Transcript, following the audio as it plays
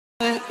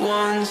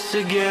once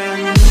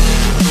again.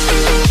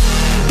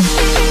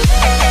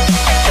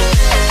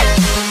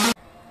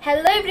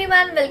 Hello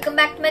everyone, welcome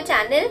back to my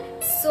channel.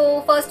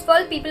 So first of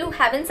all, people who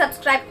haven't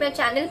subscribed to my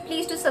channel,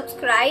 please do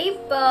subscribe.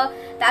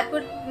 That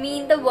would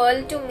mean the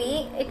world to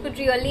me. It would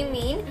really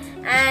mean.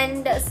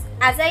 And as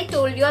I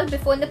told you all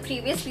before in the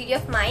previous video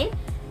of mine,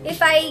 if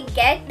I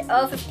get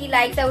 50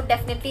 likes, I would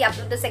definitely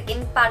upload the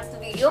second part of the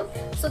video.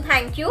 So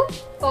thank you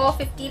for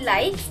 50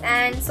 likes.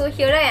 And so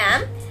here I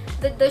am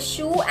with the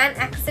shoe and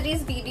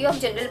accessories video of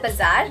General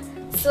Bazaar.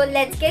 So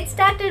let's get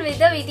started with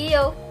the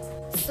video.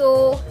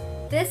 So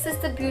this is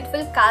the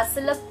beautiful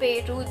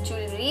Kasulaperu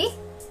jewelry.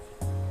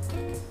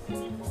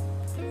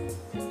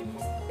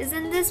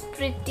 Isn't this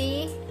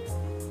pretty?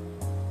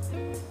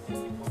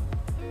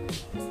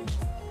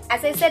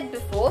 As I said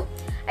before,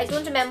 I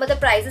don't remember the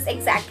prices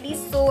exactly,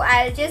 so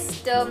I'll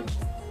just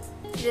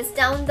list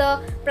down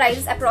the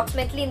prices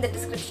approximately in the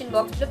description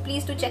box below.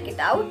 Please do check it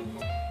out.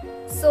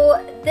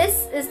 So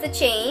this is the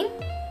chain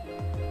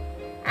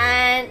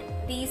and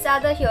these are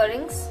the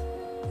earrings.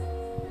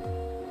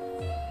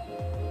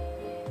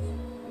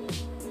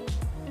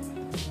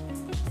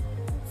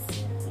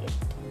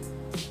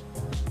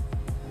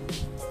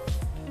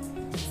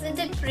 Isn't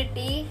it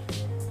pretty?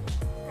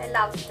 I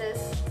love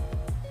this.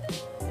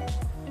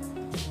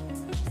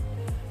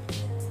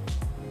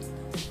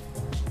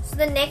 So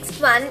the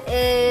next one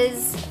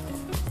is,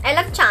 I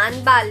love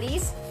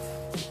Chandbalis.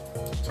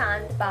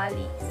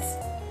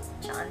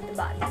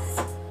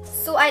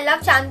 So I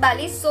love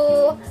Chandbalis.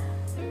 So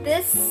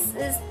this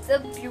is the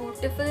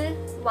beautiful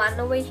one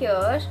over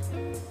here.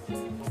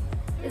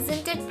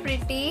 Isn't it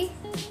pretty?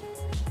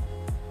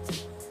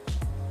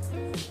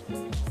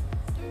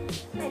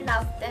 I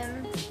love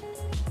them.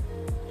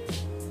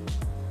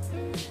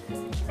 I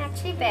can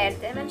actually wear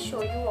them and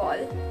show you all.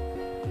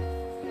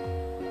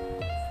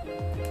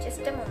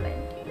 Just a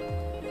moment.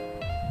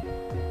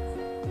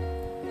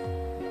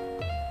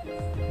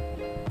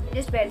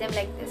 Just wear them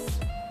like this.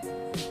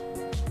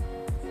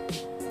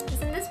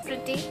 Isn't this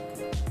pretty?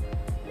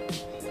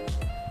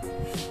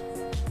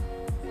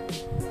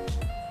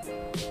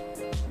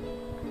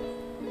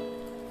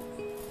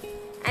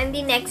 And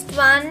the next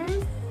one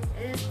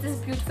is this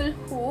beautiful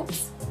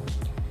hoops.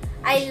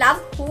 I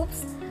love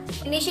hoops.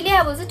 Initially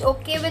I wasn't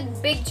okay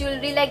with big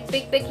jewelry like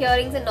big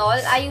earrings and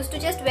all. I used to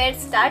just wear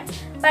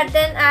studs, but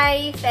then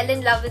I fell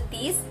in love with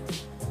these.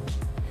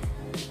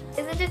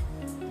 Isn't it?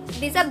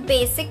 These are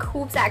basic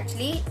hoops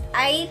actually.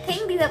 I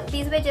think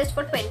these were just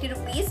for 20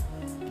 rupees.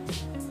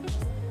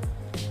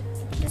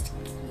 Just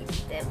keep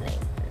them like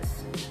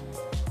this.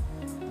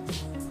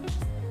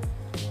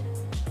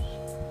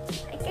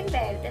 I can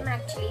wear them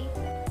actually.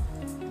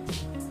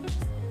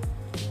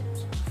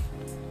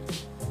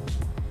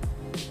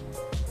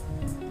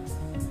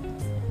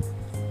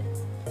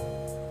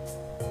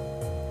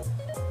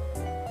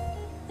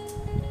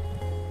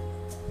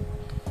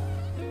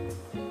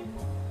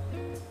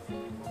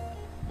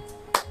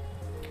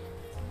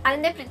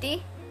 Aren't they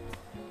pretty?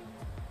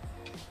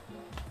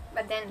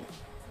 But then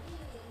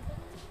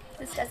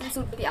this doesn't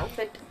suit the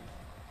outfit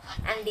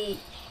and the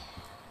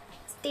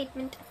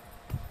statement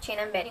chain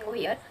I'm wearing over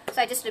here,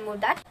 so I just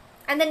removed that.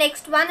 And the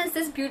next one is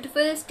this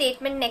beautiful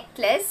statement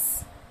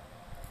necklace.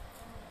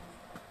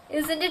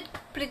 Isn't it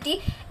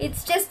pretty?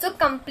 It's just so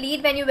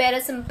complete when you wear a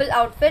simple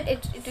outfit.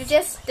 It will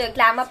just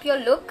glam up your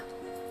look.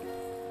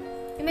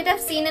 You might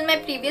have seen in my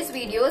previous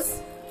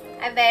videos,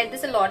 I wear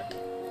this a lot.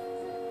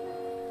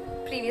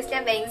 Previously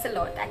I'm wearing this a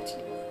lot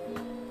actually.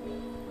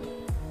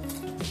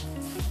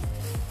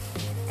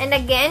 And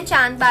again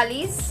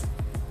Chandbalis.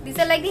 These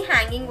are like the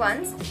hanging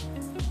ones.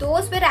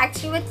 Those were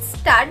actually with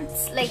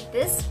studs like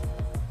this,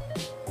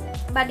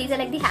 but these are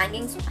like the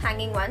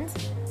hanging ones.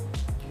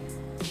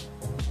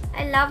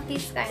 I love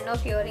these kind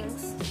of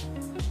earrings.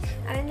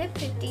 Aren't they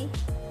pretty?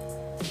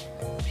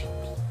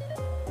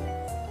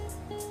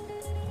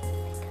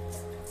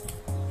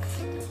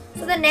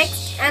 So the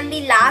next and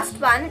the last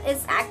one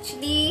is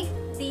actually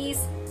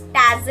these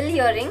Tassel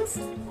earrings.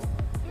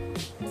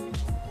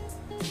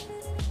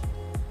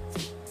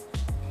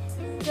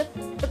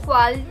 The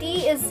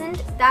quality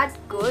isn't that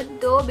good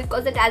though,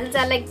 because the tassels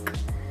are like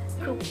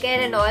crooked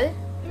and all,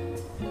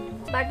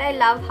 but I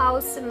love how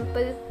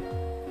simple,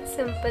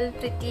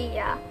 pretty,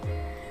 yeah,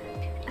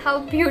 how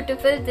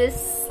beautiful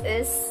this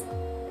is.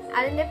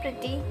 Aren't they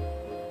pretty?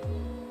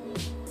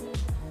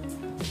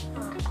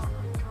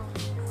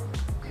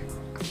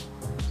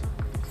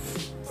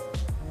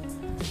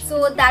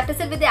 So that is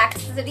it with the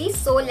accessories.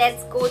 So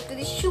let's go to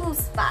the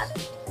shoes part.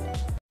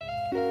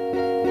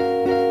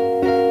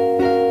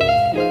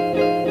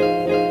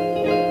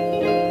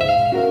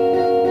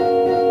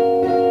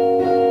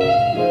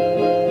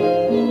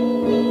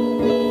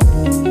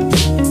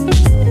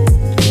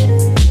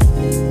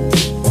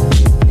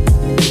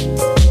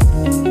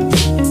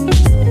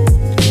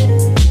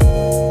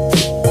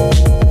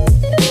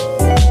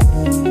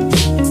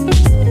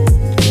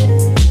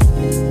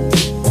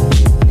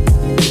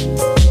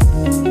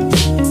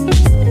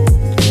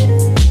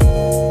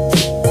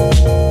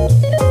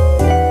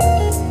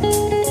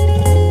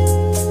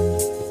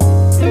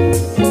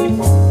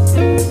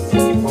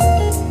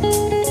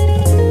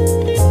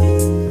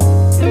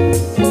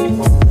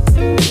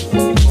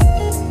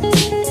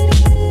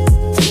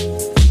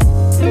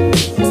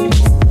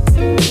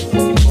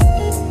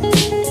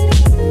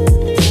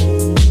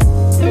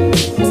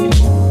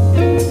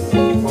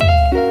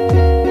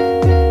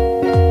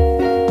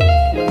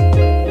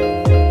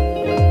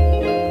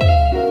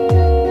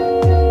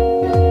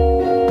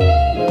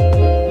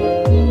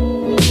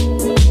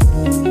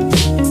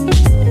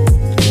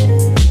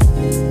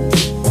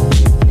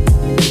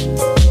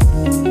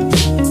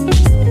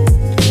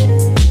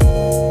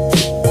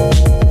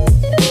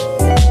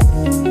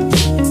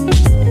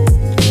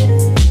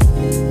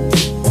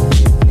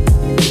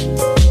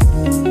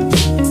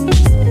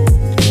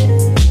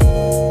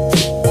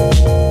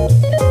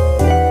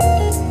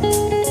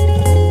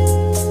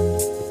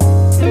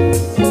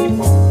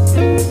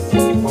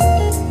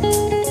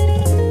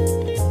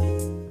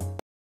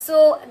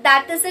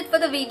 is it for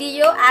the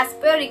video. As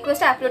per your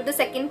request, I upload the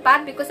second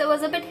part because I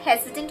was a bit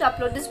hesitant to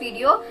upload this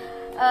video.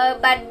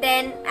 But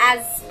then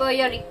as per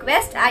your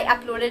request, I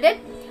uploaded it.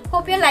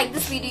 Hope you like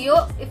this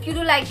video. If you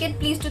do like it,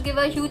 please do give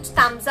a huge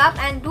thumbs up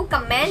and do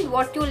comment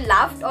what you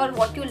loved or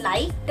what you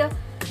liked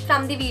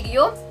from the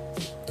video.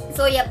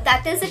 So yep,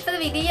 that is it for the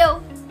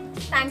video.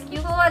 Thank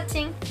you for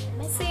watching.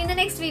 See you in the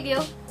next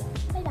video.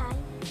 Bye bye.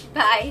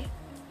 Bye.